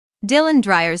Dylan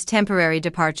Dreyer's temporary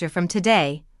departure from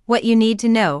Today, What You Need to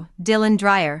Know. Dylan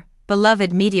Dreyer,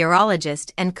 beloved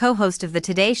meteorologist and co-host of the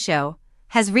Today Show,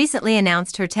 has recently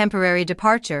announced her temporary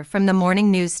departure from the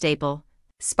morning news staple,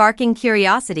 sparking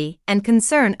curiosity and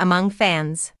concern among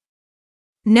fans.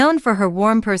 Known for her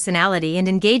warm personality and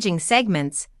engaging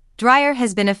segments, Dreyer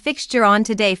has been a fixture on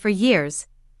Today for years,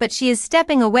 but she is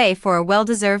stepping away for a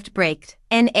well-deserved break.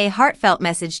 In a heartfelt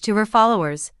message to her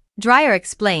followers, Dreyer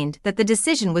explained that the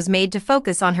decision was made to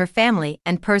focus on her family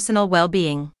and personal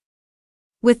well-being.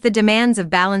 With the demands of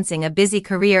balancing a busy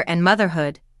career and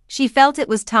motherhood, she felt it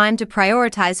was time to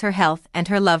prioritize her health and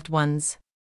her loved ones.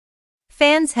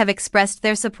 Fans have expressed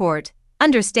their support,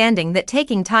 understanding that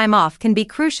taking time off can be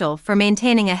crucial for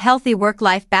maintaining a healthy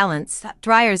work-life balance.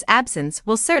 Dreyer's absence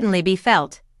will certainly be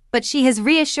felt, but she has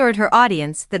reassured her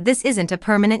audience that this isn't a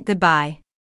permanent goodbye.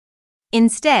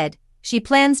 Instead, she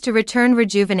plans to return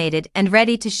rejuvenated and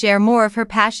ready to share more of her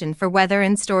passion for weather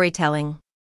and storytelling.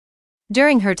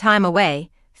 During her time away,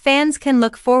 fans can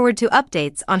look forward to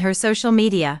updates on her social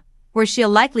media, where she'll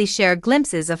likely share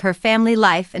glimpses of her family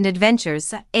life and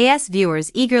adventures. As viewers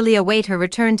eagerly await her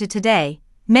return to Today,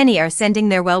 many are sending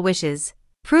their well wishes,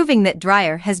 proving that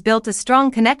Dreyer has built a strong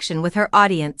connection with her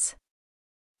audience.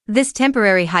 This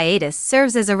temporary hiatus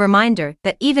serves as a reminder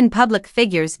that even public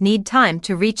figures need time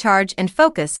to recharge and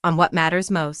focus on what matters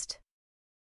most.